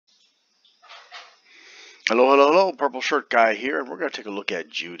Hello, hello, hello, Purple Shirt Guy here, and we're going to take a look at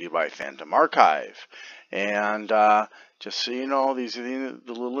Judy by Phantom Archive. And just so you know, these are the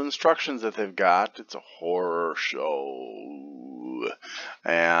little instructions that they've got. It's a horror show,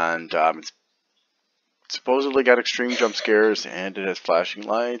 and it's supposedly got extreme jump scares, and it has flashing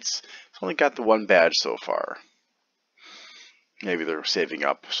lights. It's only got the one badge so far. Maybe they're saving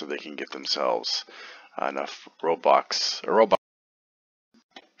up so they can get themselves enough Robux,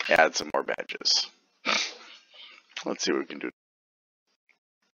 add some more badges. Let's see what we can do.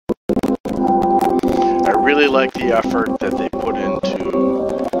 I really like the effort that they put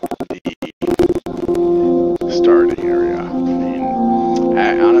into the starting area. I mean,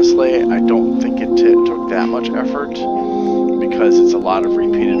 honestly, I don't think it took that much effort because it's a lot of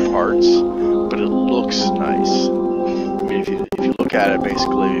repeated parts, but it looks nice. I mean, if you look at it,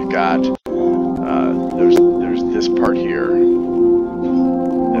 basically you've got there's this part here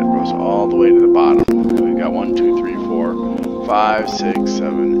that goes all the way to the bottom. We've got 1, 2, 3, 4, 5, 6,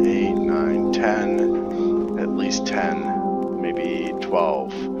 7, 8, 9, 10, at least 10, maybe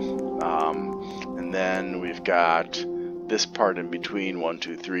 12. And then we've got this part in between, 1,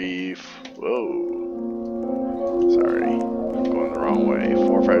 2, 3, whoa, sorry, I'm going the wrong way,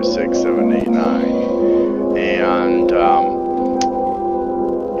 4, 5, 6, 7, 8, 9,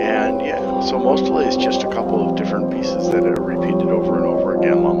 and yeah, so mostly it's just a couple of different pieces that are repeated over and over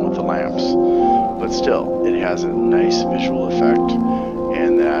again along with the lamps. But still, it has a nice visual effect,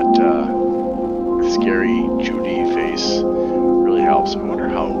 and that scary Judy face really helps. I wonder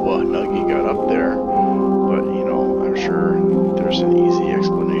how Nuggy got up there, but you know, I'm sure there's an easy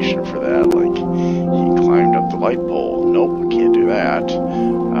explanation for that, like he climbed up the light pole. Nope, can't do that.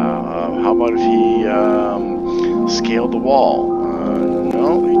 How about if he scaled the wall?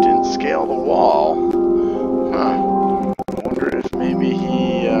 No, he didn't scale the wall. Huh. I wonder if maybe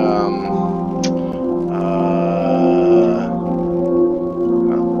he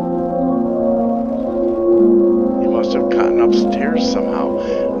must have gotten upstairs somehow.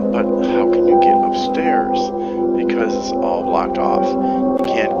 But how can you get upstairs? Because it's all blocked off. You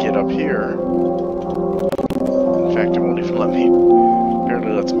can't get up here. In fact, it won't even let me,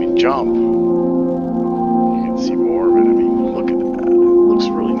 barely lets me jump. You can see more of it. I mean, look at that. It looks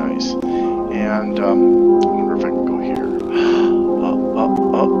really nice. And I wonder if I can go here.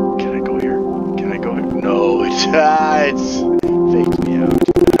 Oh, can I go here? Can I go here? No, it's faked me out.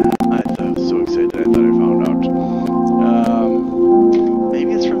 I was so excited I thought I found out.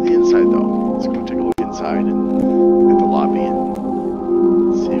 Maybe it's from the inside though. Let's go take a look inside and at the lobby and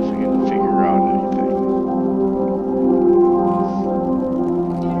see if we can figure out anything.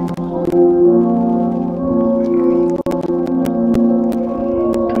 I don't know.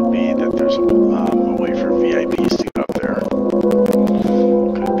 Could be that there's a way for VIPs to get up there.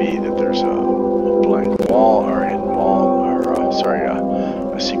 Could be that there's a blank wall or a hidden wall or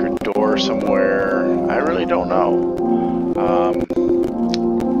a secret door somewhere. I really don't know.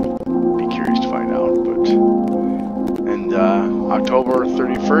 Be curious to find out. But and October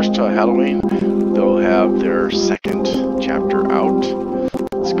 31st to Halloween, they'll have their second chapter out.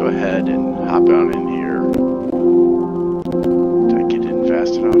 Let's go ahead and hop on in here. Did I get in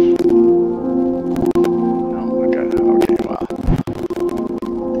fast enough? No, I got it. Okay, wow.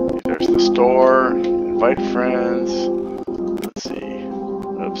 There's the store. Invite friends. Let's see.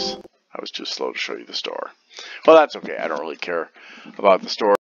 Oops. I was too slow to show you the store. Well, that's okay. I don't really care about the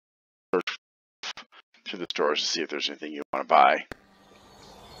store. To the stores to see if there's anything you want to buy.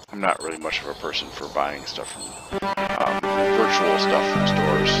 I'm not really much of a person for buying stuff from virtual stuff from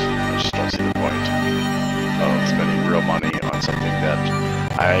stores. I just don't see the point of spending real money on something that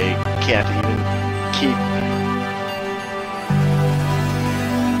I can't even keep.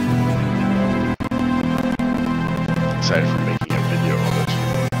 Aside from making a video of it.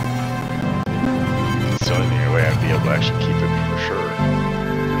 It's the only way I'd be able to actually keep it for sure.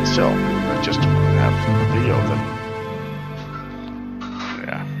 And still, I just have a video of them.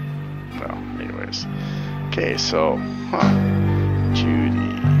 Yeah. Well, anyways. Okay, so,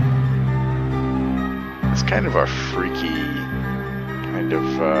 Judy. It's kind of a freaky kind of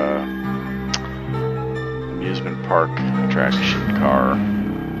amusement park attraction car.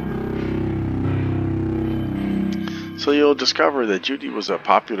 So you'll discover that Judy was a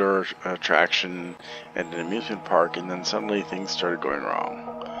popular attraction at an amusement park, and then suddenly things started going wrong.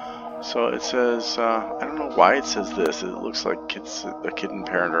 So it says, I don't know why it says this. It looks like the kid and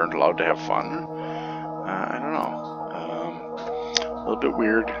parent aren't allowed to have fun. I don't know. A little bit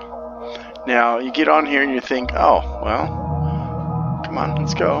weird. Now, you get on here and you think, oh, well, come on,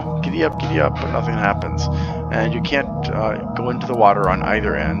 let's go. Giddy up, but nothing happens. And you can't go into the water on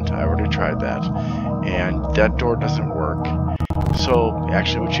either end. I already tried that. And that door doesn't work. So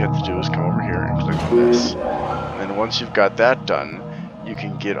actually what you have to do is come over here and click on this. And then once you've got that done, you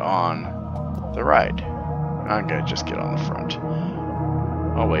can get on the ride. I'm going to just get on the front.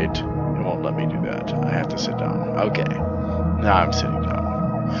 Oh wait, it won't let me do that. I have to sit down. Okay, now I'm sitting down.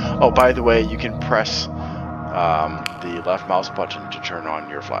 Oh, by the way, you can press the left mouse button to turn on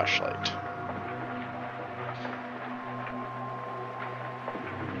your flashlight.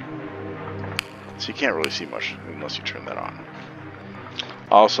 So you can't really see much unless you turn that on.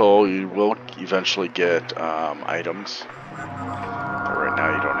 Also, you will eventually get items, but right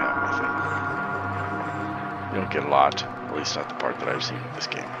now you don't have anything. You don't get a lot, at least not the part that I've seen in this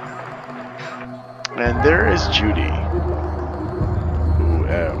game. And there is Judy, who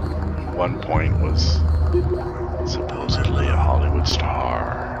at one point was supposedly a Hollywood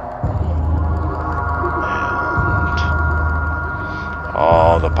star. And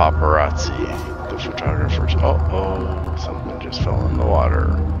all the paparazzi, the photographers, oh, something just fell in the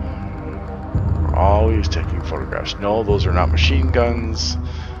water. We're always taking photographs. No, those are not machine guns.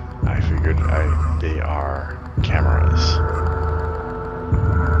 I figured they are cameras.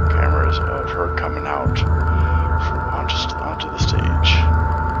 Cameras of her coming out onto the stage.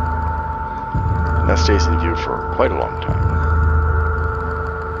 And that stays in view for quite a long time.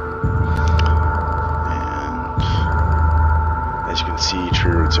 And as you can see,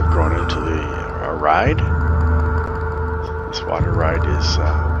 tree roots have grown into the ride. This water ride is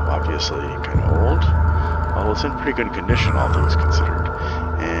obviously kind of old, although it's in pretty good condition, all things considered.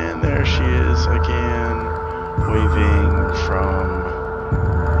 And there she is again, waving from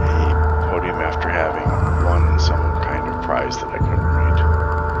a podium after having won some kind of prize that I couldn't read.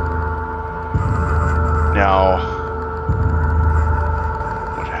 Now,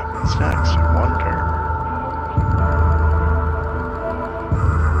 what happens next? I wonder.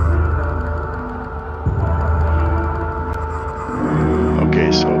 Okay,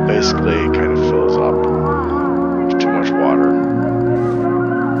 so basically it kind of fills up with too much water.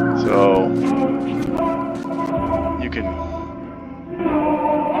 So you can.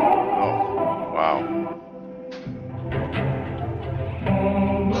 Oh, wow.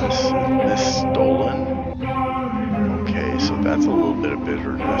 This stolen. Okay, so that's a little bit of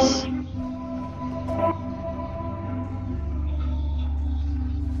bitterness.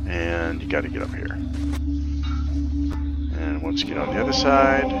 And you got to get up here. And once you get on the other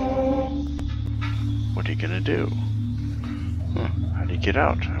side, what are you gonna do? How do you get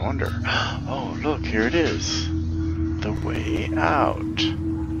out? I wonder. Oh, look, here it is. The way out.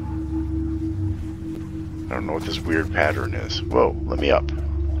 I don't know what this weird pattern is. Whoa, let me up.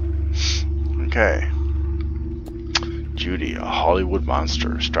 Okay. Judy, a Hollywood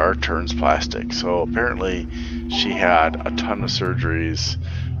monster. Star turns plastic. So apparently she had a ton of surgeries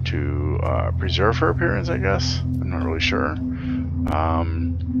to preserve her appearance, I guess. I'm not really sure.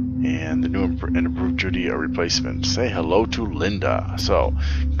 And the new and improved Judy, a replacement. Say hello to Linda. So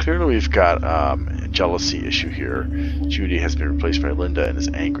clearly we've got a jealousy issue here. Judy has been replaced by Linda and is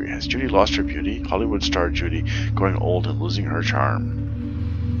angry. Has Judy lost her beauty? Hollywood star Judy going old and losing her charm.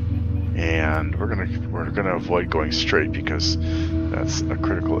 And we're gonna avoid going straight because that's a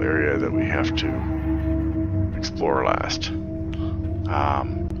critical area that we have to explore last.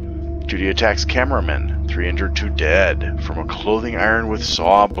 Judy attacks cameraman. 3 injured, 2 dead from a clothing iron with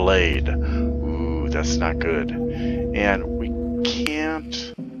saw blade. Ooh, that's not good. And we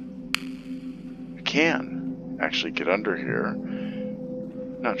can actually get under here.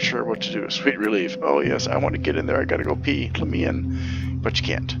 Not sure what to do. Sweet relief. Oh yes, I want to get in there. I gotta go pee. Let me in. But you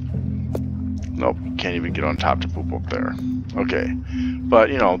can't. Nope, can't even get on top to poop up there. Okay, but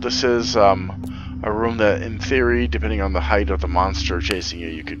you know, this is a room that in theory, depending on the height of the monster chasing you,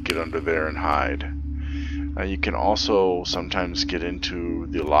 you could get under there and hide. You can also sometimes get into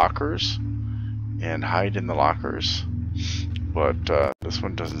the lockers and hide in the lockers, but this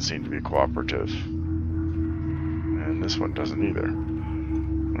one doesn't seem to be cooperative, and this one doesn't either.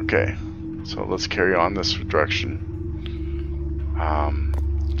 Okay, so let's carry on this direction.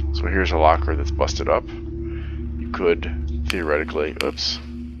 So here's a locker that's busted up. You could theoretically, oops.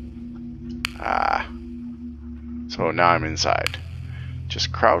 So now I'm inside.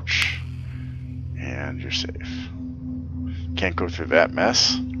 Just crouch and you're safe. Can't go through that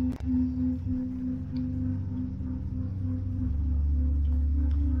mess.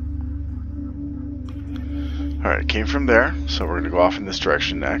 Alright, came from there, so we're going to go off in this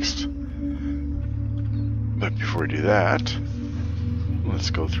direction next. But before we do that, let's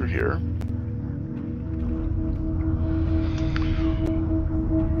go through here.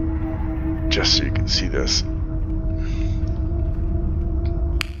 just so you can see this.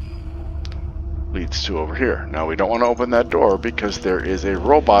 Leads to over here. Now we don't want to open that door because there is a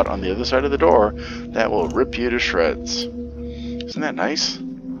robot on the other side of the door that will rip you to shreds. Isn't that nice?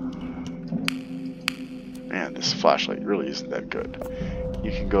 Man, this flashlight really isn't that good.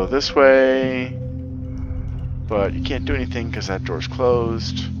 You can go this way, but you can't do anything because that door's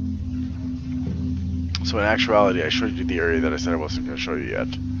closed. So in actuality, I showed you the area that I said I wasn't going to show you yet,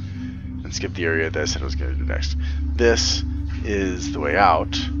 and skip the area that I said I was going to do next. This is the way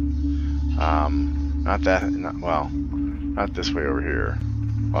out. Not this way over here.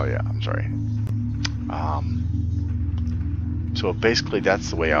 Oh yeah, I'm sorry. So basically that's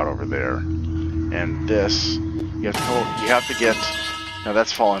the way out over there. And this, you have to get, now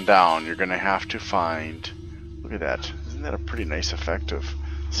that's fallen down, you're gonna have to find, look at that. Isn't that a pretty nice effect of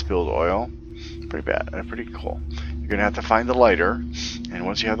spilled oil? Pretty bad, pretty cool. You're gonna have to find the lighter, and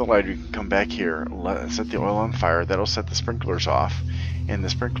once you have the lighter, you can come back here, set the oil on fire. That'll set the sprinklers off, and the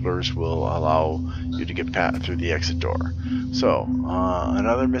sprinklers will allow you to get through the exit door. So,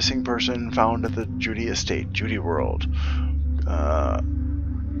 another missing person found at the Judy estate, Judy World.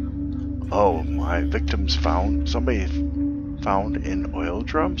 Oh, my victims found. Somebody found in oil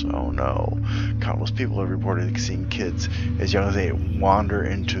drums? Oh no. Countless people have reported seeing kids as young as 8 wander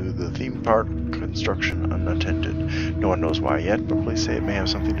into the theme park construction unattended. No one knows why yet, but police say it may have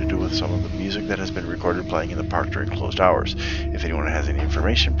something to do with some of the music that has been recorded playing in the park during closed hours. If anyone has any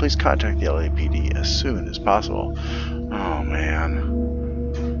information, please contact the LAPD as soon as possible. Oh man.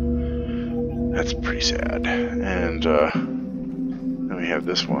 That's pretty sad. And then we have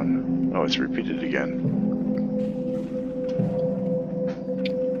this one. Oh, it's repeated again.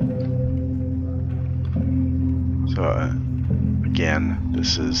 So, again,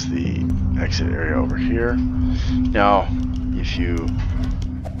 this is the exit area over here. Now, if you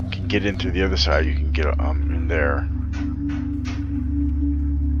can get in through the other side, you can get in there.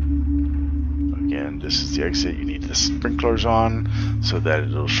 Again, this is the exit. You need the sprinklers on so that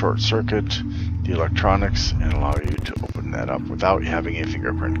it'll short circuit the electronics and allow you to open that up without having a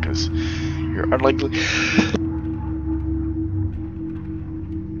fingerprint, because you're unlikely.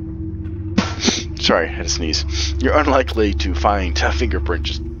 Sorry, I had to sneeze. You're unlikely to find a fingerprint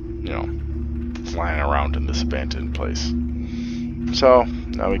just, flying around in this abandoned place. So,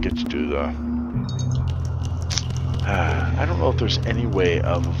 now we get to do the... I don't know if there's any way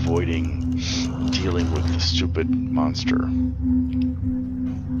of avoiding dealing with the stupid monster.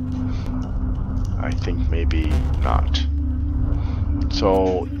 I think maybe not.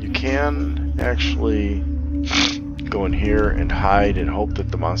 So, you can actually go in here and hide and hope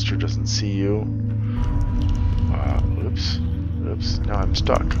that the monster doesn't see you. Oops, now I'm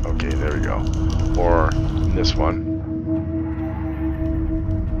stuck. Okay, there we go. Or in this one.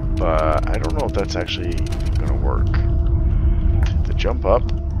 But I don't know if that's actually gonna work. To jump up.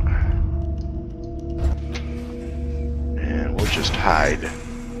 And we'll just hide,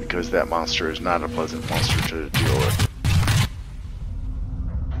 because that monster is not a pleasant monster to deal with.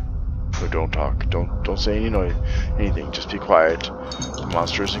 So don't talk. Don't say anything. Just be quiet. The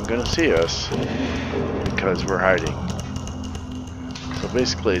monster isn't gonna see us because we're hiding. So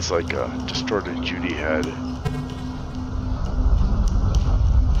basically, it's like a distorted Judy head,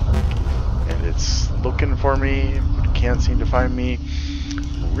 and it's looking for me, but it can't seem to find me.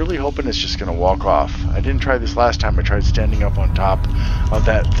 I'm really hoping it's just gonna walk off. I didn't try this last time. I tried standing up on top of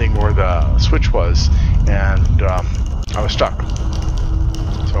that thing where the switch was, and I was stuck.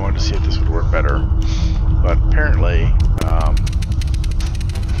 So I wanted to see if this would work better. But apparently,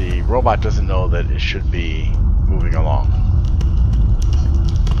 the robot doesn't know that it should be moving along.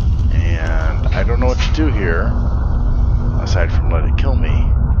 And I don't know what to do here, aside from let it kill me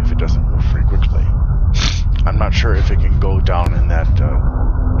if it doesn't move pretty quickly. I'm not sure if it can go down in that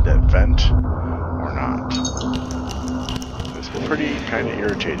vent or not. It's pretty kind of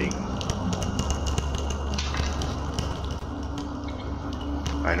irritating.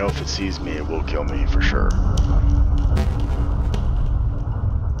 I know if it sees me, it will kill me for sure.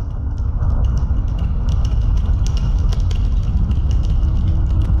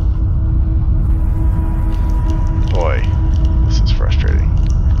 Boy, this is frustrating.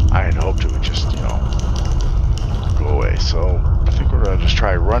 I had hoped it would just, go away. So I think we're gonna just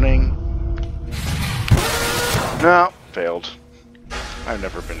try running. No, failed. I've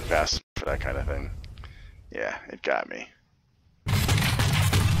never been fast for that kind of thing. Yeah, it got me.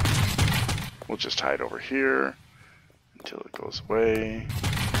 We'll just hide over here until it goes away.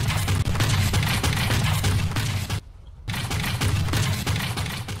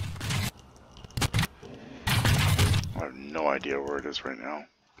 I have no idea where it is right now.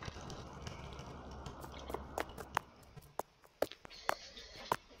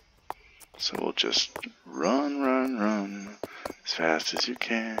 So we'll just run as fast as you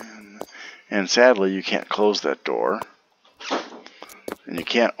can. And sadly, you can't close that door. And you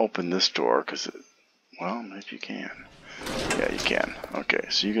can't open this door because well, maybe you can. Yeah, you can. Okay,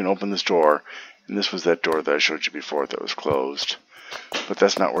 so you can open this door. And this was that door that I showed you before that was closed. But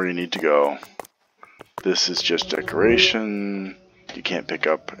that's not where you need to go. This is just decoration. You can't pick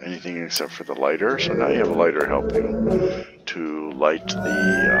up anything except for the lighter. So now you have a lighter to help you to light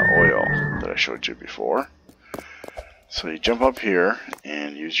the oil that I showed you before. So you jump up here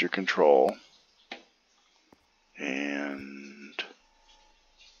and use your control. And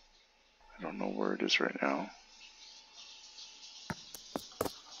I don't know where it is right now.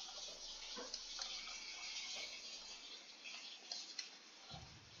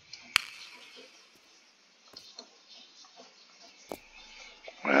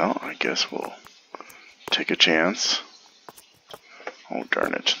 Well, I guess we'll take a chance. Oh,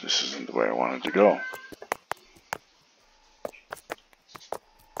 darn it. This isn't the way I wanted to go.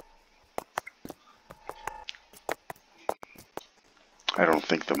 I don't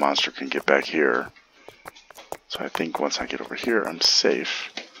think the monster can get back here. So I think once I get over here, I'm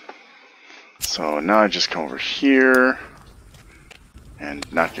safe. So now I just come over here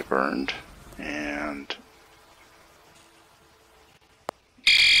and not get burned. And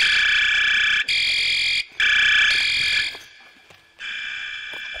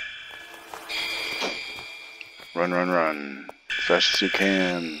run. As fast as you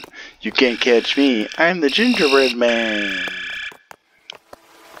can. You can't catch me. I'm the gingerbread man.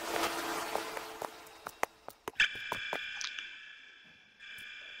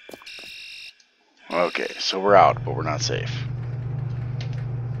 Okay, so we're out, but we're not safe.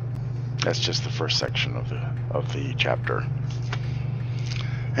 That's just the first section of the chapter.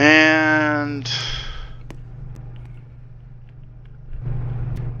 And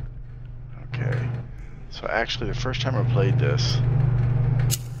okay. So actually the first time I played this,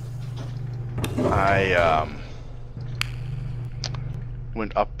 I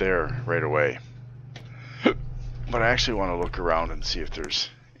went up there right away. But I actually want to look around and see if there's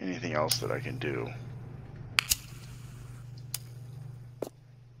anything else that I can do.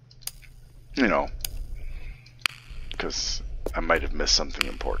 You know, because I might have missed something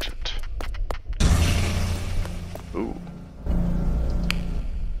important. Ooh.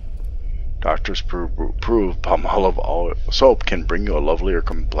 Doctors prove Palmolive soap can bring you a lovelier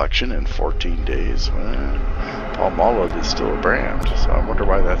complexion in 14 days. Well, Palmolive is still a brand, so I wonder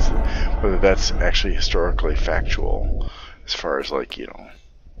why whether that's actually historically factual, as far as like, you know,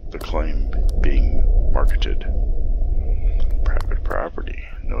 the claim being marketed. Private property,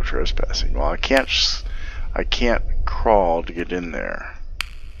 no trespassing. Well, I can't crawl to get in there.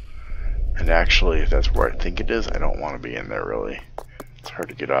 And actually, if that's where I think it is, I don't want to be in there really. It's hard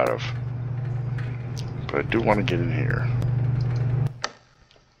to get out of. But I do want to get in here.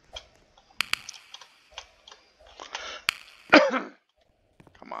 Come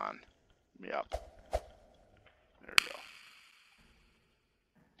on. Let me up. There we go.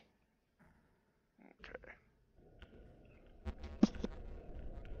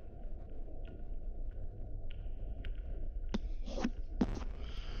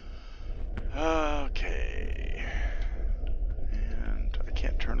 Okay. And I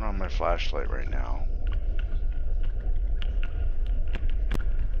can't turn on my flashlight right now,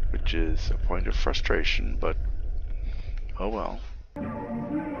 which is a point of frustration, but oh well.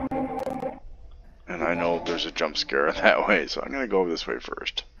 And I know there's a jump scare that way, so I'm going to go this way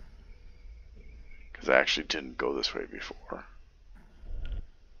first. Because I actually didn't go this way before.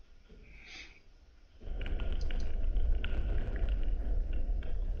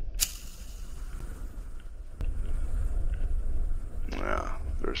 Yeah,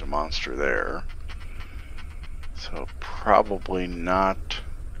 there's a monster there. So probably not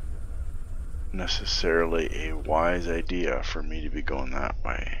necessarily a wise idea for me to be going that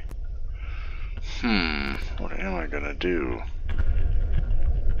way. What am I gonna do?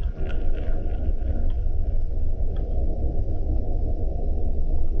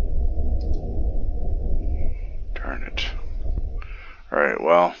 Darn it. Alright,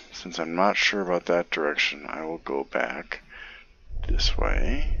 well, since I'm not sure about that direction, I will go back this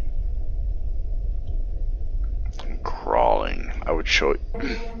way. I'm crawling. I would show it.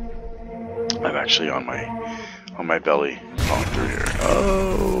 I'm actually on my belly crawling through here.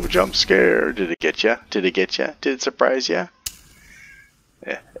 Oh, jump scare. Did it get ya? Did it get ya? Did it surprise ya?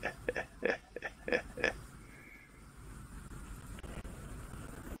 Wait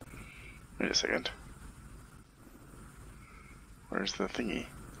a second. Where's the thingy?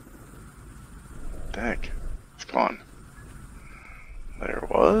 What the heck? It's gone. There it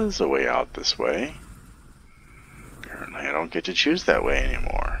was. was a way out this way. Apparently I don't get to choose that way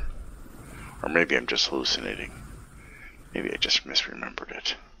anymore. Or maybe I'm just hallucinating. Maybe I just misremembered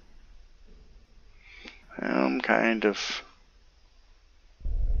it. I'm kind of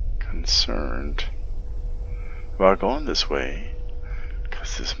concerned about going this way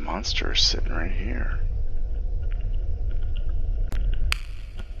because this monster is sitting right here.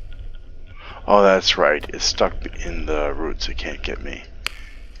 Oh, that's right. It's stuck in the roots. It can't get me.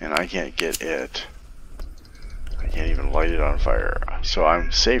 And I can't get it. I can't even light it on fire. So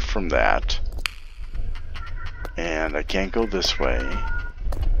I'm safe from that. And I can't go this way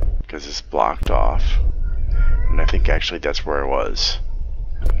because it's blocked off. And I think actually that's where I was.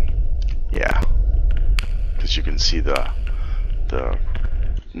 Yeah. Because you can see the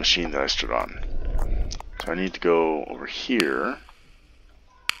machine that I stood on. So I need to go over here.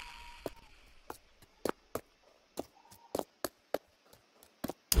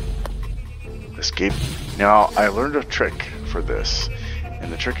 Escape. Now, I learned a trick for this,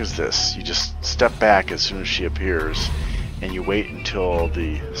 and the trick is this. You just step back as soon as she appears, and you wait until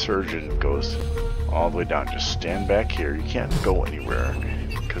the surgeon goes all the way down. Just stand back here. You can't go anywhere,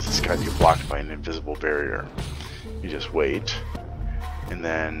 because it's got you blocked by an invisible barrier. You just wait, and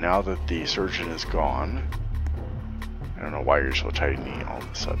then now that the surgeon is gone, I don't know why you're so tiny all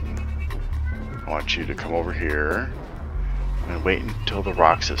of a sudden. I want you to come over here, and wait until the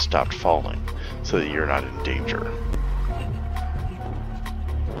rocks have stopped falling, so that you're not in danger.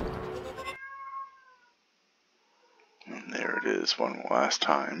 And there it is one last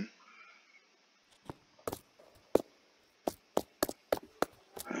time.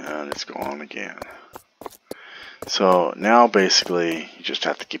 And it's going again. So now basically you just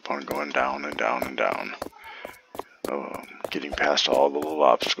have to keep on going down and down and down. Getting past all the little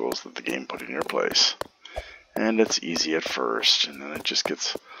obstacles that the game put in your place. And it's easy at first, and then it just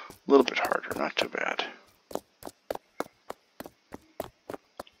gets a little bit harder, not too bad.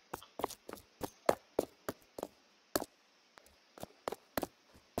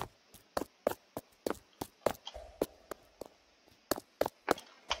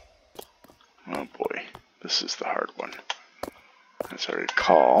 Oh boy, this is the hard one. As I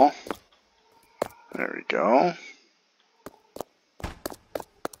recall. There we go.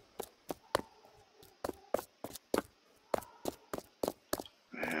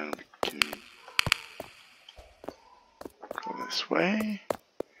 And we can go this way.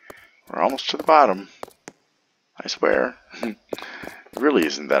 We're almost to the bottom, I swear. It really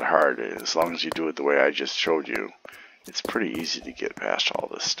isn't that hard, as long as you do it the way I just showed you. It's pretty easy to get past all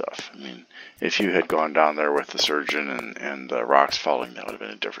this stuff. I mean, if you had gone down there with the surgeon and the rocks falling, that would have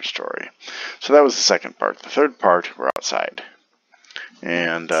been a different story. So that was the second part. The third part, we're outside.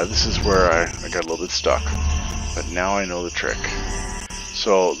 And this is where I got a little bit stuck. But now I know the trick.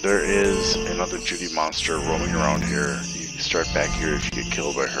 So there is another Judy monster roaming around here. You start back here if you get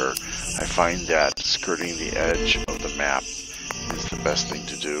killed by her. I find that skirting the edge of the map is the best thing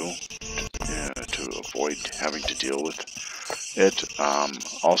to do. To avoid having to deal with it.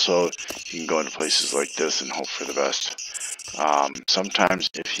 Also, you can go into places like this and hope for the best. Sometimes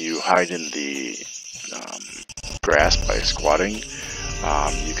if you hide in the grass by squatting,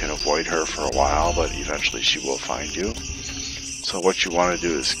 you can avoid her for a while, but eventually she will find you. So what you want to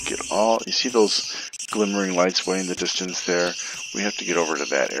do is get you see those glimmering lights way in the distance there? We have to get over to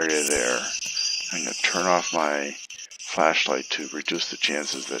that area there. I'm going to turn off my flashlight to reduce the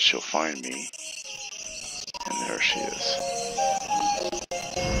chances that she'll find me. And there she is. Oh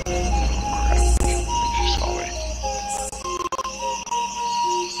crap, she saw me.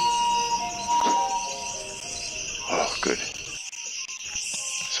 Oh, good.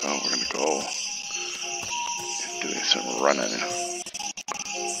 So we're going to go and do some running.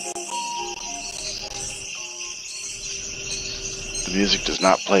 The music does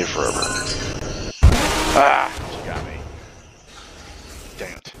not play forever. Ah! She got me.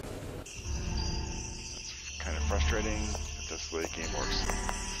 Dang it. That's kind of frustrating, but that's the way the game works.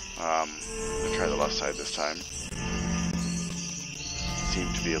 I'm going to try the left side this time. It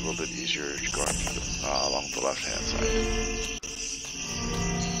seemed to be a little bit easier to go along the left-hand side.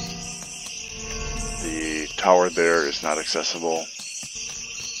 The tower there is not accessible. A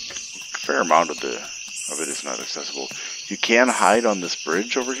fair amount of it is not accessible. You can hide on this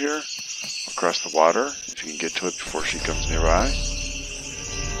bridge over here, across the water, if you can get to it before she comes nearby.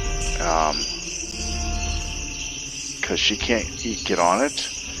 Because she can't get on it,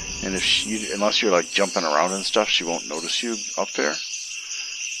 and unless you're like jumping around and stuff, she won't notice you up there.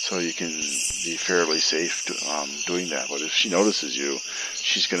 So you can be fairly safe doing that. But if she notices you,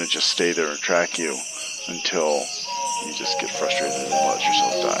 she's going to just stay there and track you until You just get frustrated and let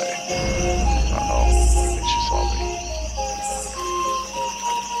yourself die. Uh-oh, I think she saw me.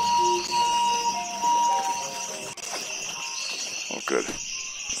 Oh, good.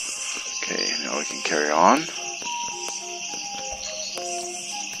 Okay, now we can carry on.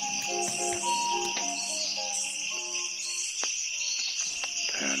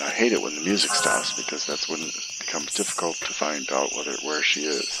 And I hate it when the music stops because that's when it becomes difficult to find out where she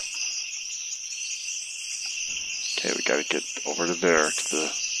is. Okay, we gotta get over to there,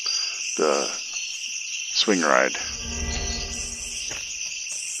 to the swing ride,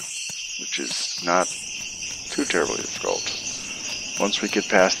 which is not too terribly difficult. Once we get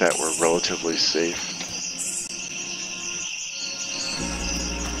past that, we're relatively safe.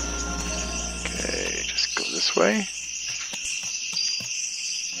 Okay, just go this way.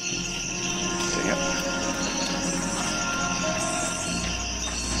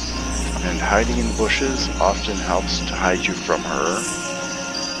 And hiding in bushes often helps to hide you from her,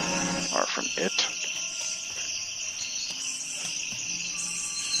 or from it.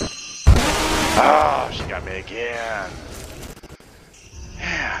 Ah, she got me again.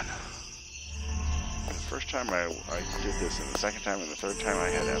 Man. The first time I did this, and the second time and the third time I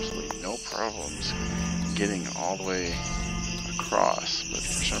had absolutely no problems getting all the way across. But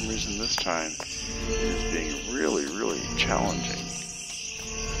for some reason this time, it's being really, really challenging.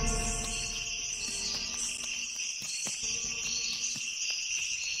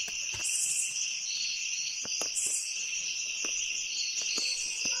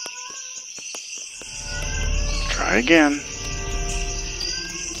 Try again.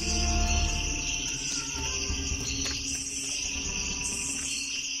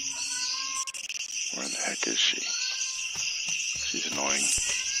 Where the heck is she? She's annoying.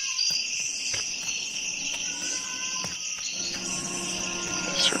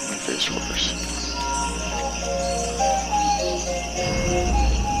 I've certainly faced worse.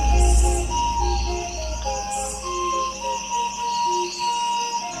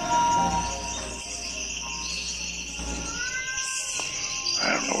 I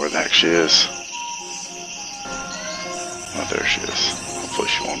don't know where the heck she is. Oh, there she is. Hopefully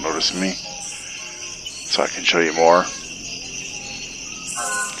she won't notice me, so I can show you more.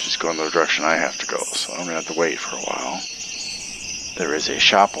 She's going the direction I have to go, so I'm going to have to wait for a while. There is a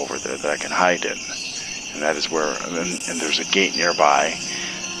shop over there that I can hide in, and that is where, and there's a gate nearby,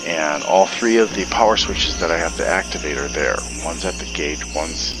 and all three of the power switches that I have to activate are there. One's at the gate,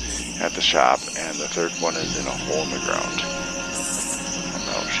 one's at the shop, and the third one is in a hole in the ground.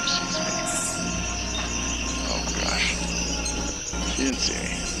 Oh, she sees me. Oh gosh. She didn't see me.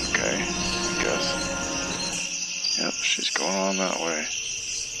 Okay, I guess. Yep, she's going on that way.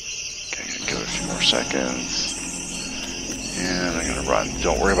 Okay, I'm gonna give it a few more seconds. And I'm gonna run.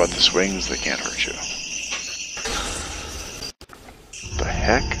 Don't worry about the swings, they can't hurt you. The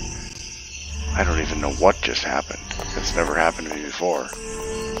heck? I don't even know what just happened. That's never happened to me before.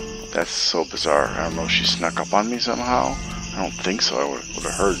 That's so bizarre. I don't know if she snuck up on me somehow. I don't think so. I would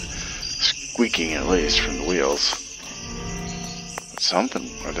have heard squeaking at least from the wheels. But something.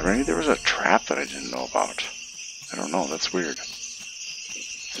 There was a trap that I didn't know about. I don't know. That's weird.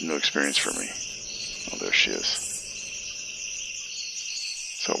 It's a new experience for me. Oh, there she is.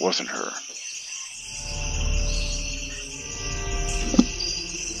 So it wasn't her.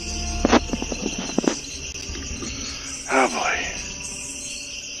 Oh boy.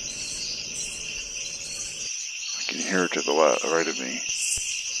 I can hear her to the left, right of me.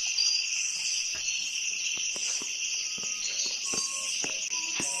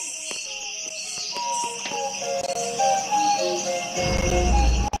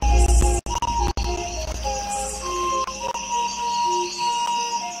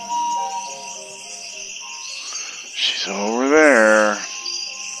 She's over there.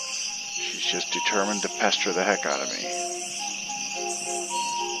 She's just determined to pester the heck out of me.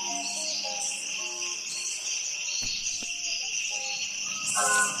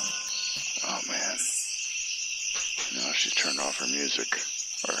 Oh man. Now she's turned off her music.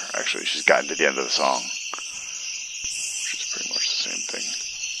 Or actually, she's gotten to the end of the song. Which is pretty much the same thing.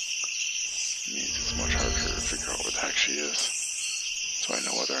 It means it's much harder to figure out where the heck she is. So I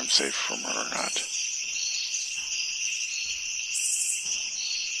know whether I'm safe from her or not.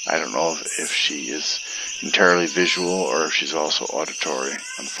 I don't know if she is entirely visual or if she's also auditory,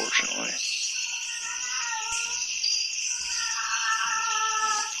 unfortunately.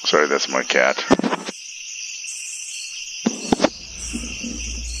 Sorry, that's my cat.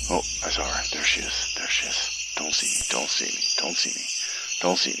 Oh, I saw her. There she is. There she is. Don't see me. Don't see me. Don't see me.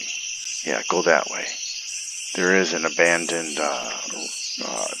 Don't see me. Yeah, go that way. There is an abandoned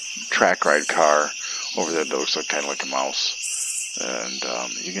track ride car over there that looks like kind of like a mouse. And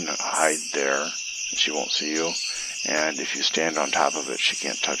you can hide there, and she won't see you. And if you stand on top of it, she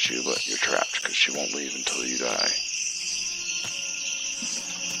can't touch you, but you're trapped because she won't leave until you die.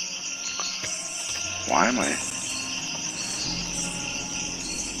 Why am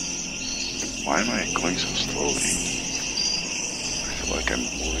I going so slowly? I feel like I'm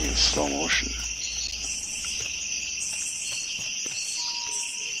moving in slow motion.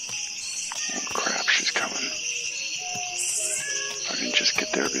 Oh crap, she's coming. If I can just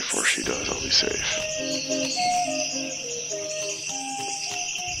get there before she does, I'll be safe.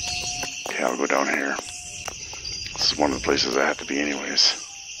 Okay, I'll go down here. This is one of the places I have to be anyways.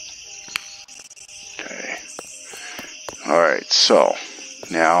 Okay. Alright, so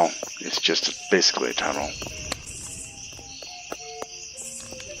now it's just basically a tunnel.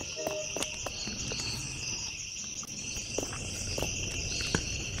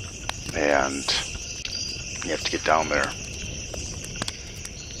 And you have to get down there.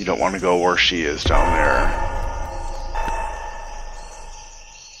 You don't want to go where she is down there.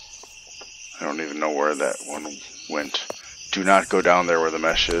 I don't even know where that one went. Do not go down there where the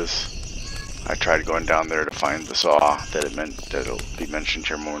mesh is. I tried going down there to find the saw that it meant that it'll be mentioned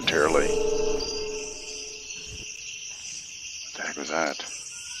here momentarily. What the heck was that?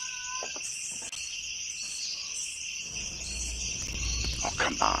 Oh,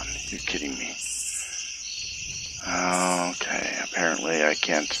 come on. You're kidding me. Okay, apparently I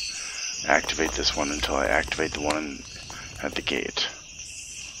can't activate this one until I activate the one at the gate.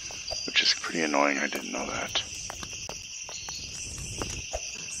 Which is pretty annoying, I didn't know that.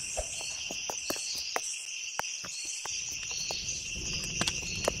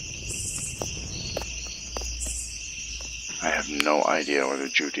 I have no idea whether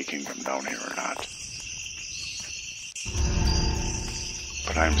Judy can come down here or not.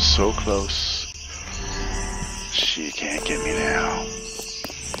 But I'm so close. She can't get me now.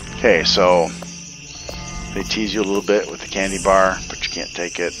 Okay, so they tease you a little bit with the candy bar, but you can't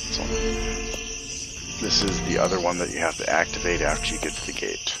take it. So this is the other one that you have to activate after you get to the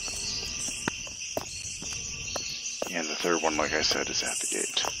gate. And the third one, like I said, is at the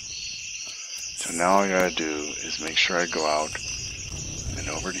gate. So now all I gotta do is make sure I go out and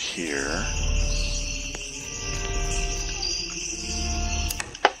over to here.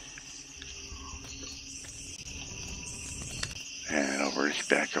 And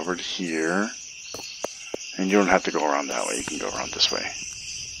back over to here. And you don't have to go around that way, you can go around this way.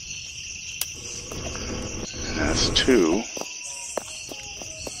 And that's 2.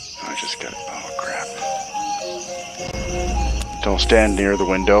 I just got, oh crap. Don't stand near the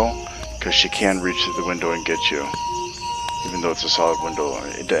window, because she can reach through the window and get you. Even though it's a solid window,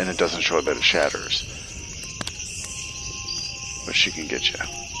 and it doesn't show that it shatters. But she can get you.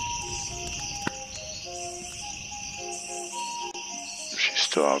 She's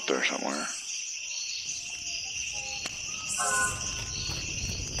still out there somewhere.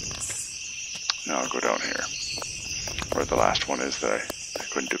 Now I'll go down here, where the last one is that I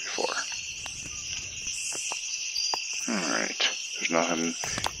couldn't do before. Alright, there's nothing.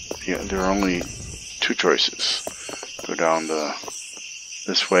 Yeah, there are only 2 choices. Go down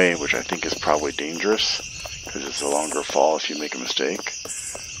this way, which I think is probably dangerous, because it's a longer fall if you make a mistake,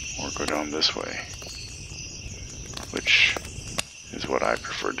 or go down this way, which is what I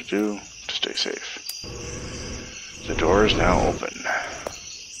prefer to do to stay safe. The door is now open.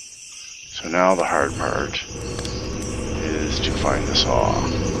 So now the hard part is to find the saw,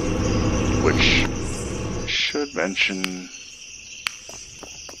 which should mention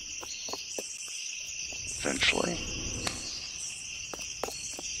eventually.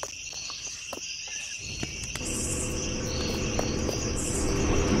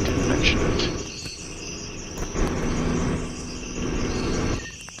 Didn't mention it.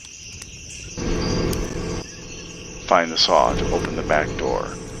 Find the saw to open the back door.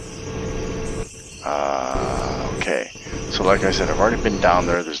 Okay. So like I said, I've already been down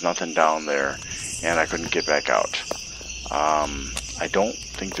there. There's nothing down there, and I couldn't get back out. I don't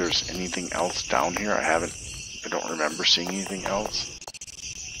think there's anything else down here. I don't remember seeing anything else.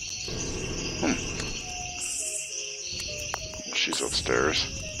 She's upstairs.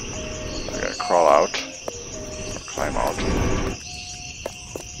 I gotta crawl out, or climb out,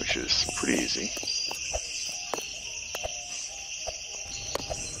 which is pretty easy.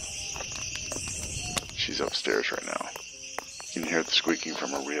 She's upstairs right now. You can hear the squeaking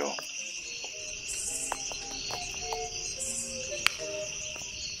from her wheel.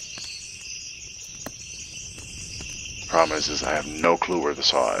 Problem is I have no clue where the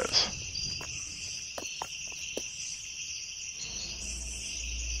saw is.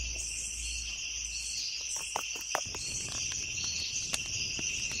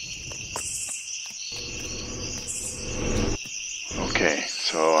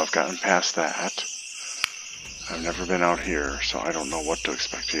 I've gotten past that. I've never been out here, so I don't know what to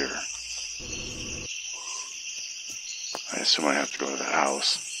expect here. I assume I have to go to that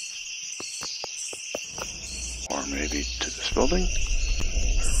house. Or maybe to this building?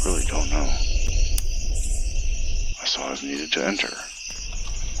 I really don't know. I saw I was needed to enter.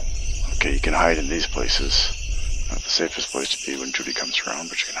 Okay, you can hide in these places. Not the safest place to be when Judy comes around,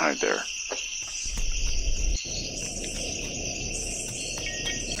 but you can hide there.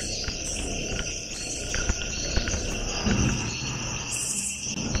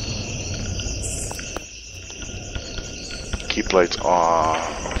 Keep lights off.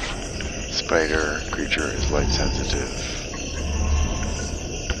 Spider creature is light sensitive.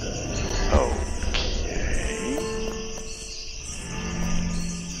 Okay.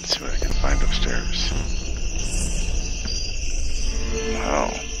 Let's see what I can find upstairs. Oh.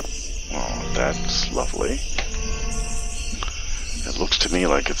 Well, that's lovely. It looks to me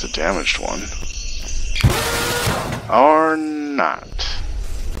like it's a damaged one. Or not.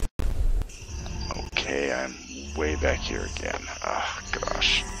 Okay, I'm way back here again. Oh,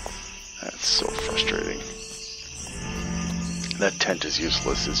 gosh. That's so frustrating. That tent is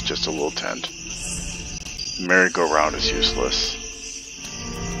useless. It's just a little tent. Merry-go-round is useless.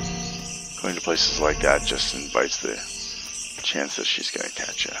 Going to places like that just invites the chance that she's going to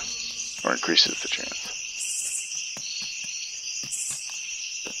catch you. Or increases the chance.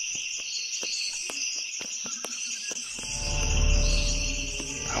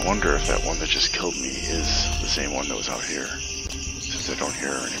 I wonder if that one that just killed me is the same one that was out here, since I don't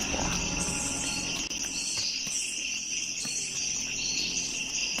hear her anymore.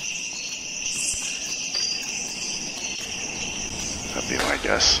 That'd be my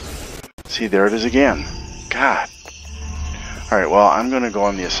guess. See, there it is again. God. Alright, well, I'm going to go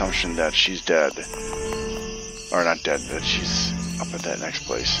on the assumption that she's dead. Or not dead, that she's up at that next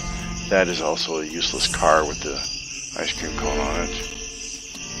place. That is also a useless car with the ice cream cone on it.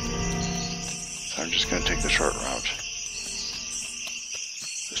 So I'm just going to take the short route.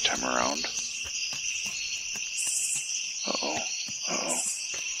 This time around. Uh-oh. Uh-oh.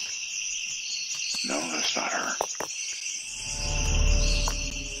 No, that's not her.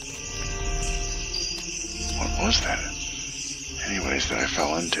 What was that? Anyways, that I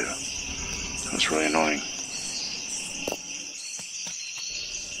fell into. That was really annoying.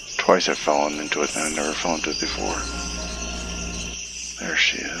 Twice I've fallen into it, and I never fell into it before. There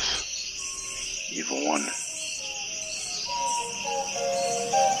she is. Evil one.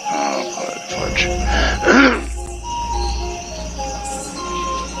 Oh, fudge.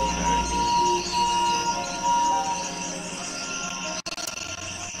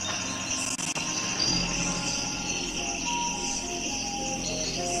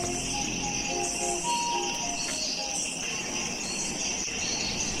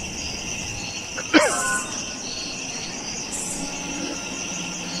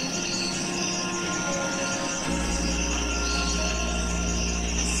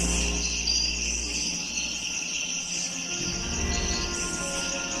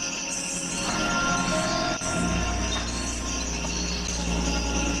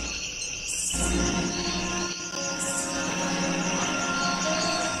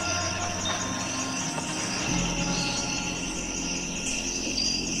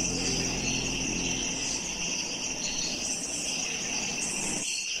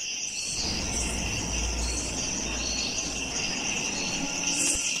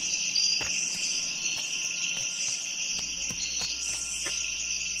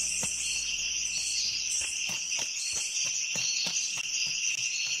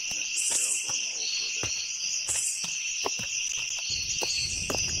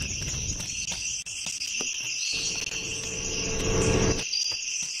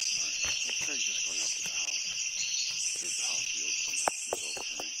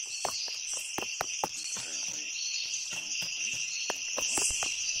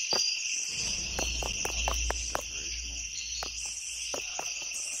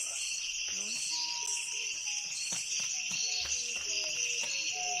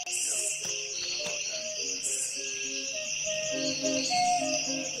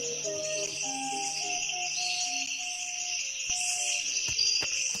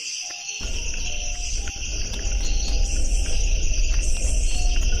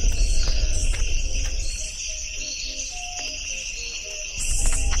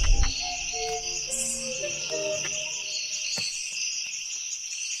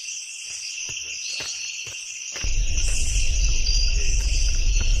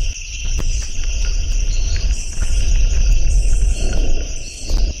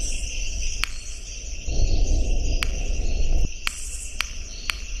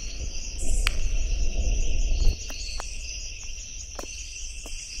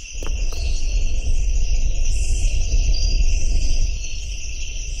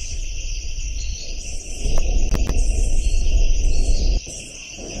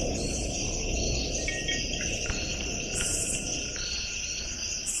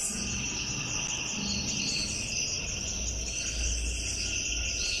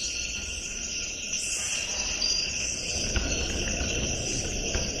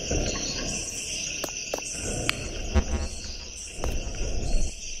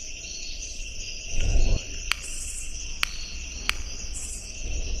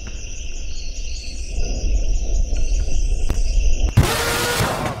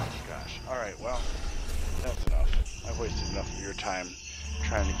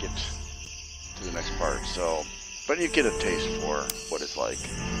 you get a taste for what it's like.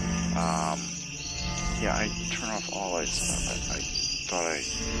 Yeah, I turn off all lights. I thought I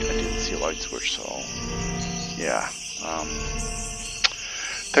didn't see a light switch, so yeah.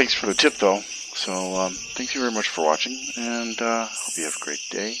 Thanks for the tip, though. So thank you very much for watching, and hope you have a great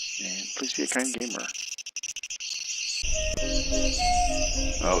day, and please be a kind gamer.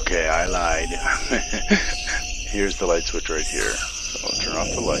 Okay, I lied. Here's the light switch right here. So I'll turn off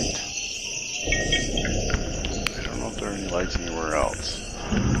the light. I don't know if there are any lights anywhere else.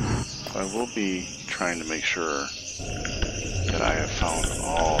 So I will be trying to make sure that I have found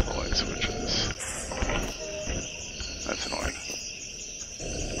all the light switches. That's annoying.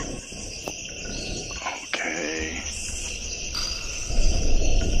 Okay.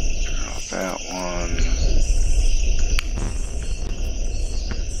 Turn off that one.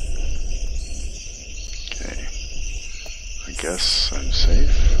 Okay. I guess I'm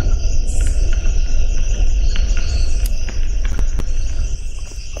safe.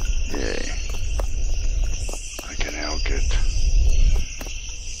 Yay. I can now get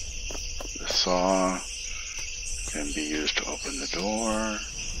the saw. Can be used to open the door.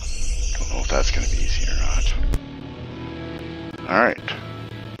 Don't know if that's going to be easy or not. Alright.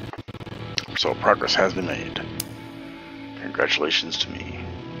 So progress has been made. Congratulations to me.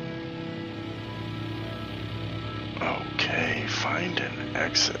 Okay, find an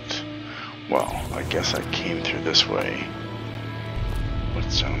exit. Well, I guess I came through this way.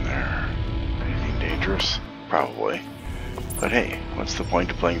 What's down there? Anything dangerous? Probably. But hey, what's the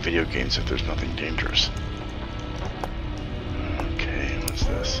point of playing video games if there's nothing dangerous? Okay, what's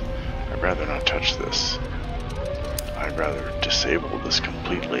this? I'd rather not touch this. I'd rather disable this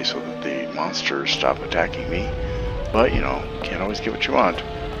completely so that the monsters stop attacking me. But, you know, can't always get what you want,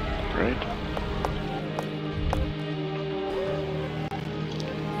 right?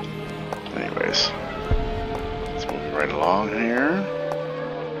 Anyways, let's move right along here.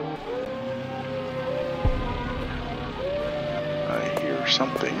 I hear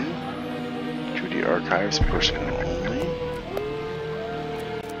something. Judy Archives, personal only.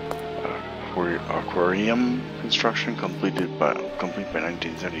 Aquarium construction complete by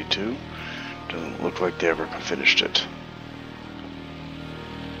 1972. Doesn't look like they ever finished it.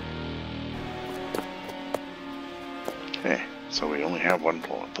 Okay, so we only have one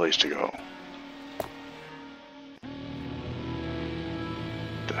place to go.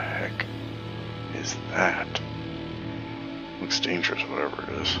 What the heck is that? Looks dangerous, whatever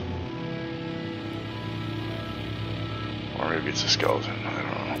it is. Or maybe it's a skeleton, I don't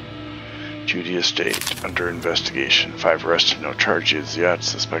know. Judy estate under investigation. 5 arrested, no charges yet.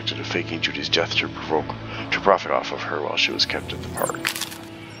 Suspected of faking Judy's death to profit off of her while she was kept at the park.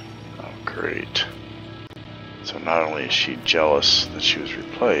 Oh, great. So not only is she jealous that she was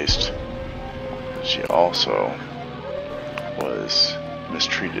replaced, but she also was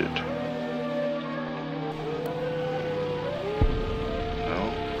mistreated. No,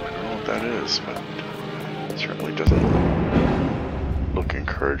 I don't know what that is, but it certainly doesn't look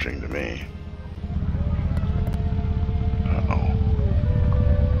encouraging to me.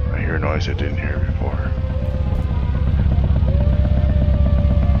 Uh-oh. I hear a noise I didn't hear before.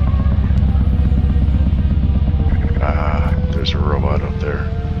 Ah, there's a robot up there.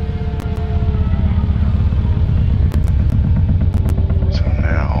 So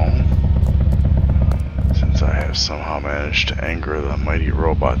now, since I have somehow managed to anger the mighty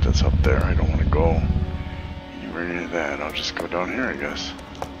robot that's up there, I don't want to go anywhere near that. I'll just go down here, I guess.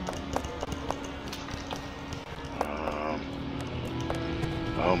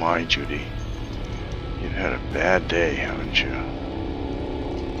 Oh my, Judy. You've had a bad day, haven't you?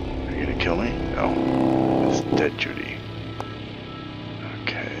 Are you gonna kill me? No. It's dead Judy.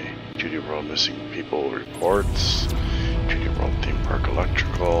 Okay. Judy World missing people reports. Judy World theme park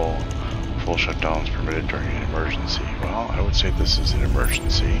electrical. Full shutdowns permitted during an emergency. Well, I would say this is an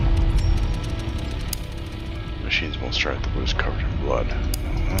emergency. Machines won't start. The blue's covered in blood.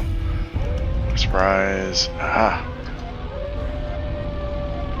 Surprise. Aha.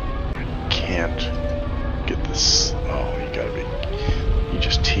 Can't get this. Oh, you gotta be. You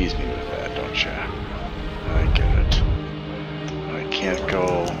just tease me with that, don't you? I get it. I can't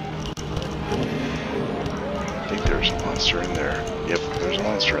go. I think there's a monster in there. Yep, there's a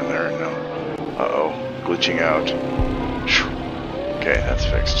monster in there. No. Uh-oh. Glitching out. Okay, that's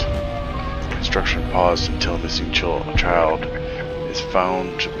fixed. Construction paused until missing child is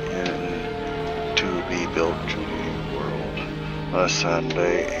found in to be built Judy World. Last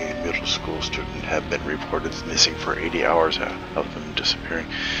Sunday, a middle school student had been reported missing for 80 hours of them disappearing.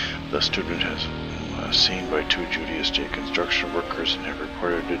 The student has was seen by 2 Judy estate construction workers and have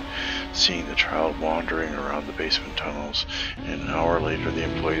reported seeing the child wandering around the basement tunnels. And an hour later, the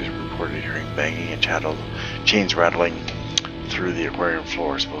employees reported hearing banging and chains rattling through the aquarium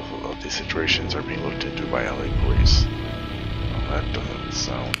floors. Both of these situations are being looked into by LA police. Well, that doesn't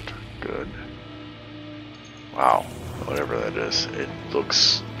sound good. Wow, whatever that is, it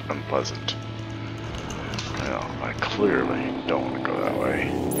looks unpleasant. Well, I clearly don't want to go that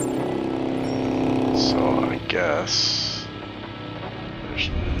way. So I guess there's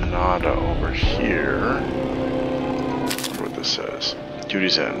nada over here. I wonder what this says.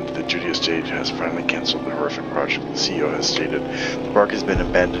 Judy's End. The Judy estate has finally cancelled the horrific project. The CEO has stated the park has been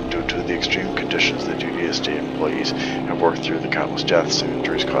abandoned due to the extreme conditions. The Judy estate employees have worked through the countless deaths and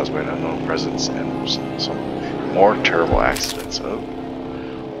injuries caused by an unknown presence and some more terrible accidents. Oh,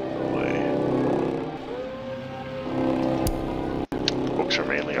 boy. The books are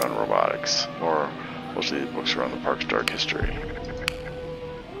mainly on robotics, or mostly the books are on the park's dark history.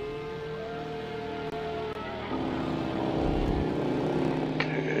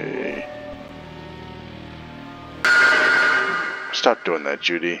 Stop doing that,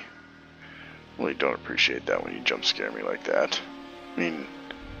 Judy. Really don't appreciate that when you jump scare me like that. I mean,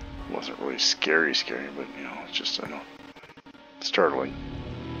 it wasn't really scary, but you know, it's just, I know, startling.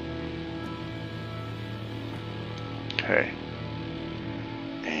 Okay.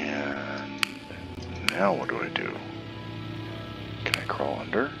 And now what do I do? Can I crawl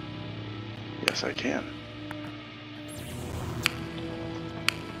under? Yes, I can.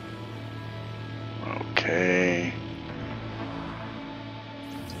 Okay.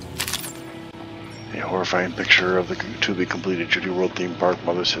 A horrifying picture of the to-be-completed Judy World theme park.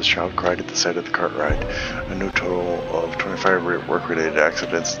 Mother says child cried at the sight of the cart ride. A new total of 25 work-related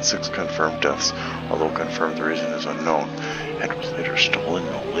accidents and 6 confirmed deaths, although confirmed the reason is unknown. Head was later stolen,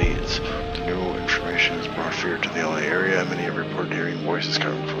 no leads. The new information has brought fear to the LA area, and many have reported hearing voices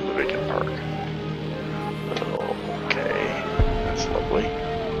coming from the vacant park. Okay, that's lovely.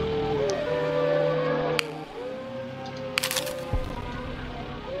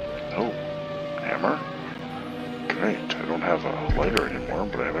 Oh. Hammer? Great, I don't have a lighter anymore,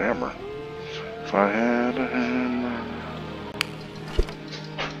 but I have a hammer. If I had a hammer...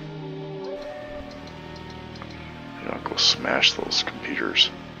 Yeah, I'll go smash those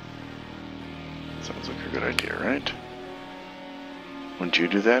computers. Sounds like a good idea, right? Wouldn't you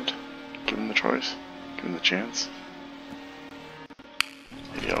do that? Give him the choice? Give him the chance?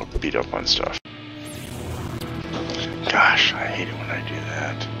 Maybe I'll beat up on stuff. Gosh, I hate it when I do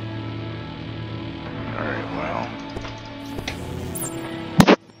that. Alright, well.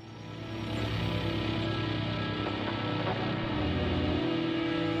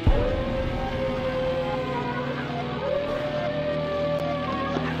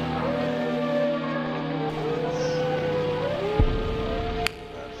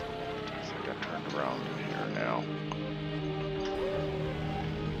 I got turned around in here now.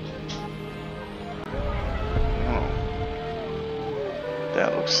 Oh. That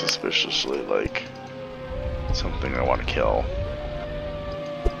looks suspiciously like something I want to kill.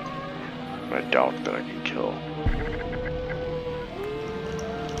 But I doubt that I can kill.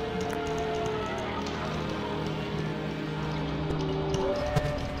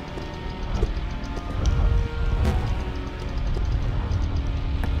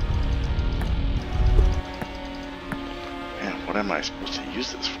 Man, what am I supposed to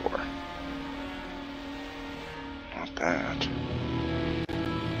use this for? Not that.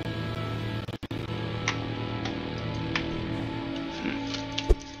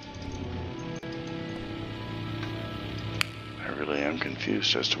 I'm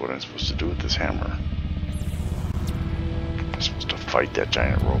confused as to what I'm supposed to do with this hammer. Am I supposed to fight that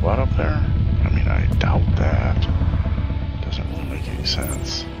giant robot up there? I mean, I doubt that. Doesn't really make any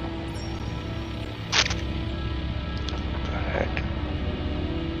sense. What the heck?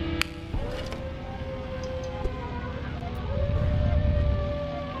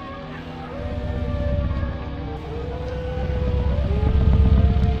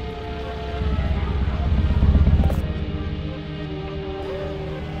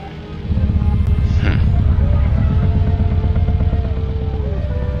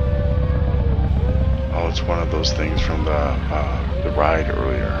 Those things from the ride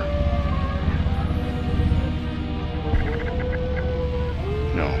earlier.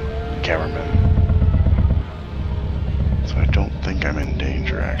 No, cameraman. So I don't think I'm in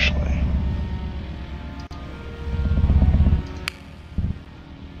danger, actually.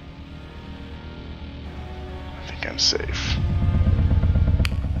 I think I'm safe.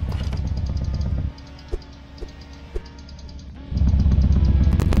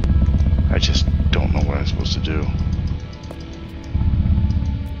 I just don't know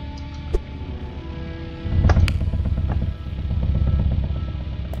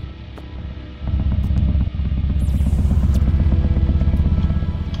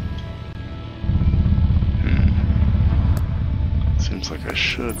looks like I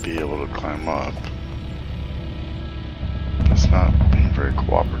should be able to climb up. It's not being very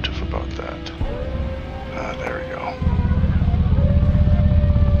cooperative about that. There we go.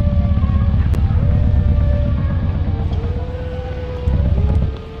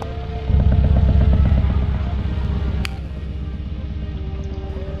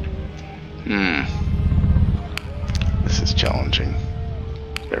 This is challenging.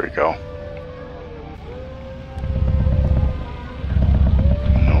 There we go.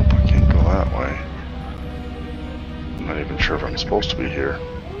 Nope, I can't go that way. I'm not even sure if I'm supposed to be here.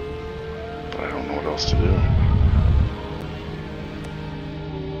 But I don't know what else to do.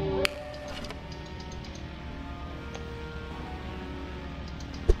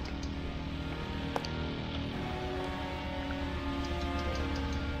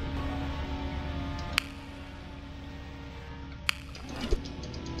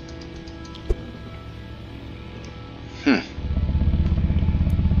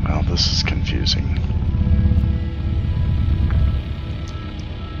 Well, this is confusing.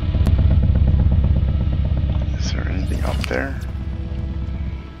 Is there anything up there?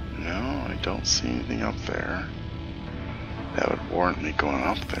 No, I don't see anything up there. That would warrant me going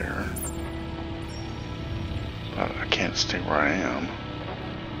up there. But I can't stay where I am.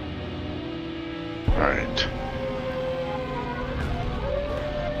 Right.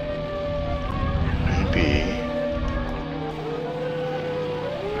 Maybe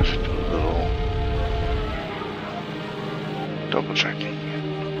I should do a little double checking.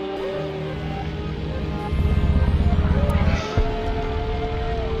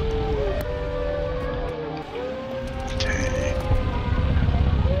 Okay.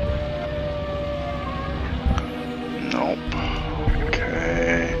 Nope.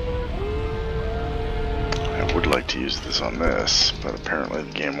 Okay. I would like to use this on this, but apparently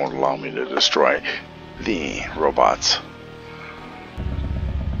the game won't allow me to destroy the robots.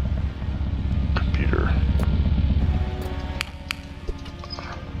 Computer.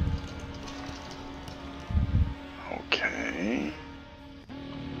 Okay.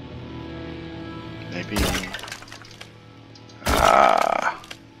 Maybe.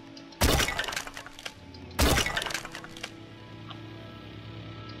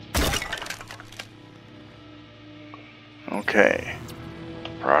 Okay.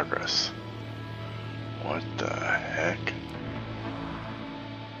 Progress. What the heck?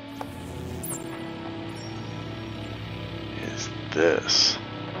 Is this?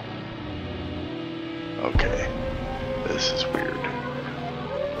 Okay. This is weird.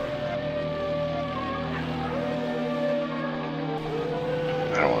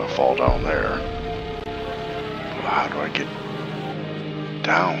 I don't want to fall down there. How do I get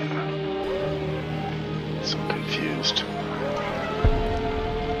down? So confused.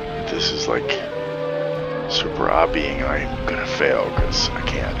 This is like super obbying, and I'm gonna fail because I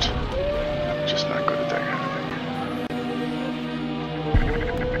can't. I'm just not good at that kind of thing.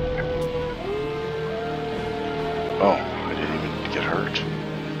 Oh, I didn't even get hurt.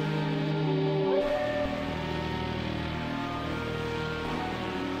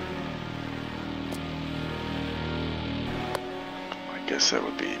 I guess that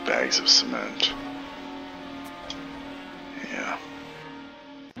would be bags of cement. Yeah.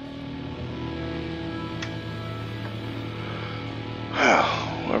 Well,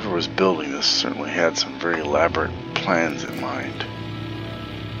 whoever was building this certainly had some very elaborate plans in mind.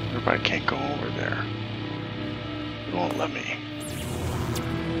 Everybody can't go over there. It won't let me.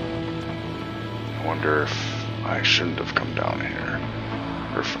 I wonder if I shouldn't have come down here,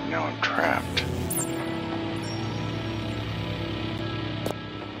 or if now I'm trapped.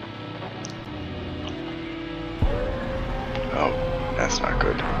 Oh, that's not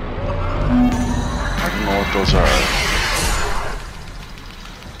good. I don't know what those are.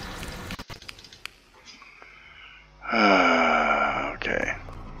 Okay.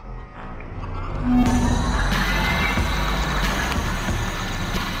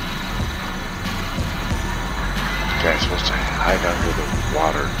 Okay, I'm supposed to hide under the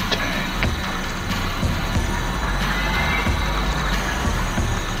water tank.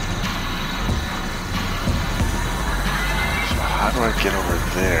 So how do I get over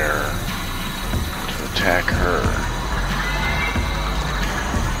there to attack her?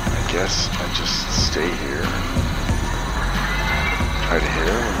 I guess I just stay here and try to hit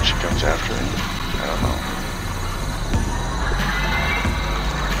her when she comes after me. I don't know.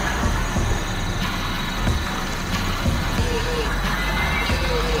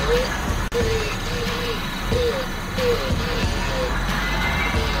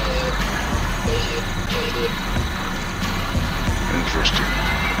 Interesting.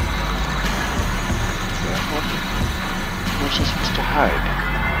 Is that what? What's this supposed to to hide?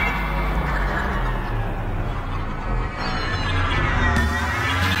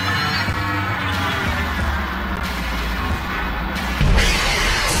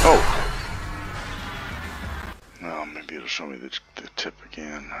 Oh! Oh, maybe it'll show me the tip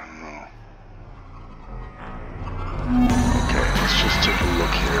again. I don't know. Okay, let's just take a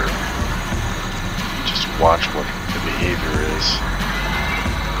look here. Just watch what the behavior is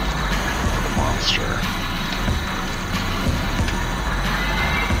of the monster.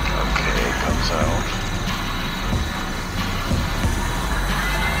 Okay, it comes out.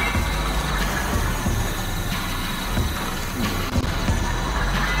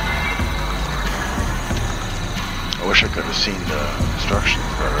 I wish I could have seen the instructions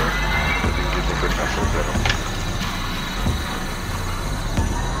better, but they didn't give me a good enough look at them.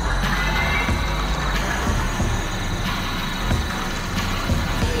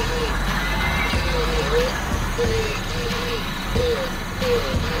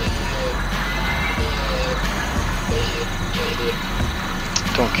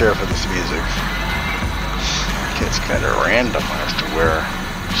 Don't care for this music. It's kind of random as to where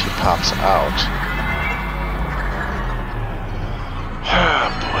she pops out. Ah,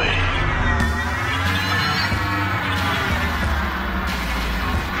 boy.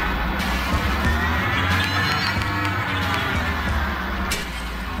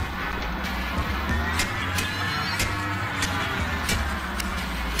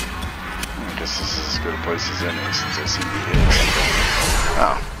 I guess this is as good a place as any since I seem to be hitting something.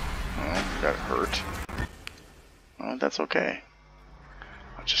 Oh. Well, got hurt. Well, that's okay.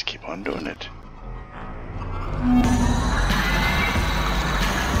 I'll just keep on doing it.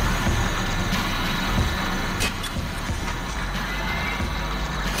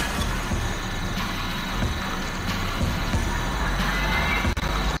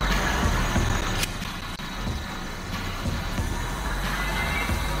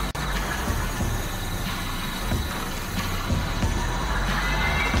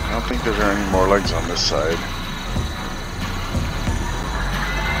 I don't think there are any more legs on this side.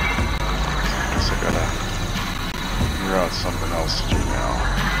 I guess I gotta figure out something else to do now.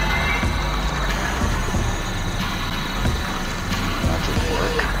 That didn't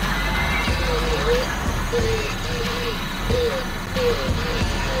work.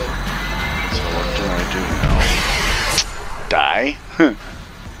 So what do I do now? Die?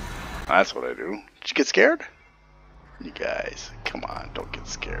 That's what I do. Did you get scared? You guys, come on, don't get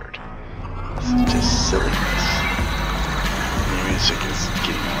scared. This is just silliness. The music is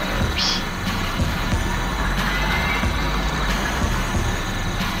getting on my nerves.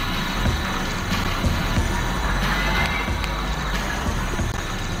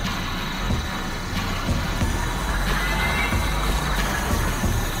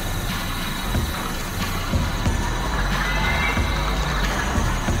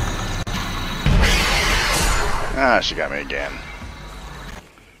 Ah, she got me again.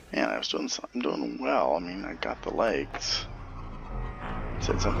 Man, I'm doing well. I mean, I got the legs. It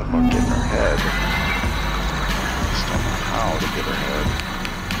said something about getting her head. Just don't know how to get her head.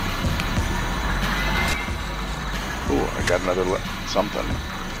 Ooh, I got another something.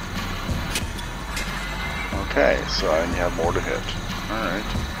 Okay, so I have more to hit. Alright.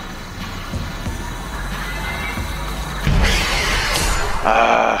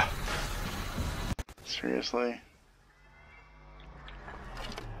 Ah! Seriously?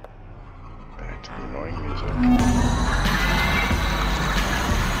 Back to the annoying music.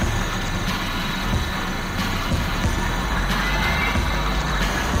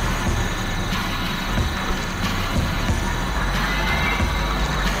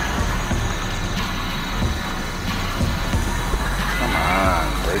 Come on,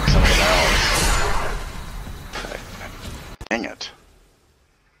 break something else. Dang it.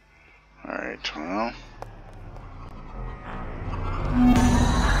 Alright, well.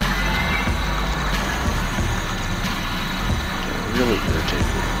 Really irritated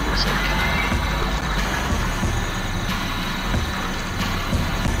with the music.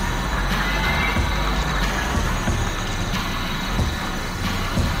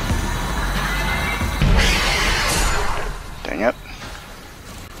 Dang it.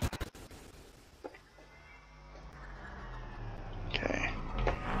 Okay.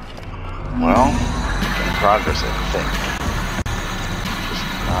 Well, making progress, I think. Just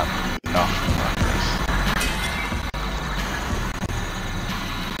not enough progress.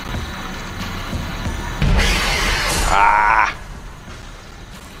 Ah!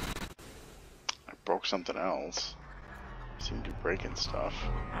 I broke something else. Seem to be breaking stuff.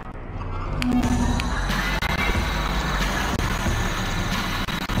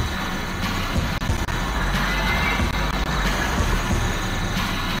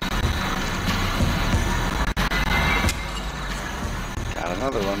 Got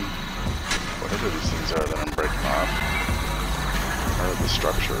another one. Whatever these things are that I'm breaking off. Part of the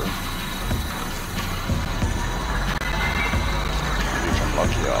structure. Maybe if I'm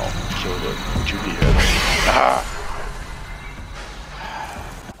lucky, I'll kill the Judy head. Ah!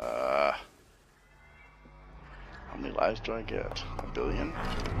 How many lives do I get? 1 billion? I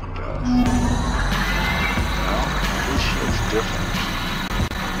guess. No? This shit's different.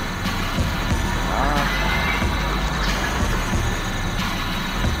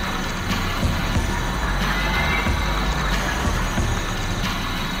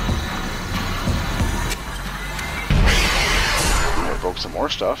 I broke some more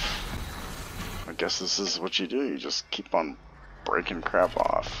stuff. I guess this is what you do. You just keep on breaking crap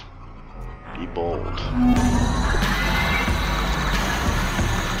off. Be bold.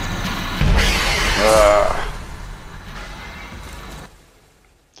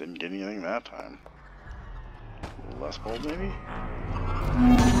 Didn't get anything that time. A little less bold, maybe?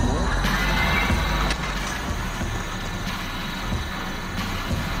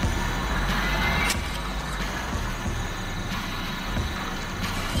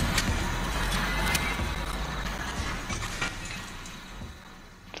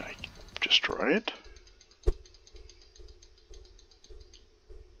 Did I destroy it?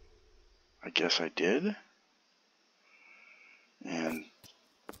 I guess I did. And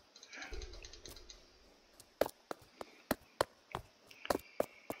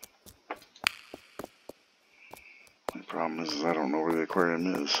the problem is I don't know where the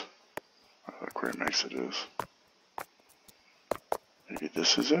aquarium is. Or the aquarium exit is. Maybe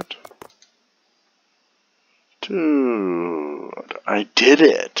this is it? Dude, I did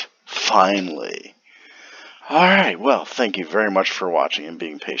it! Finally! Alright, well, thank you very much for watching and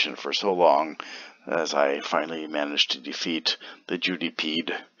being patient for so long as I finally managed to defeat the Judy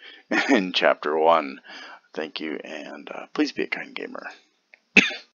Pede in Chapter 1. Thank you, and please be a kind gamer.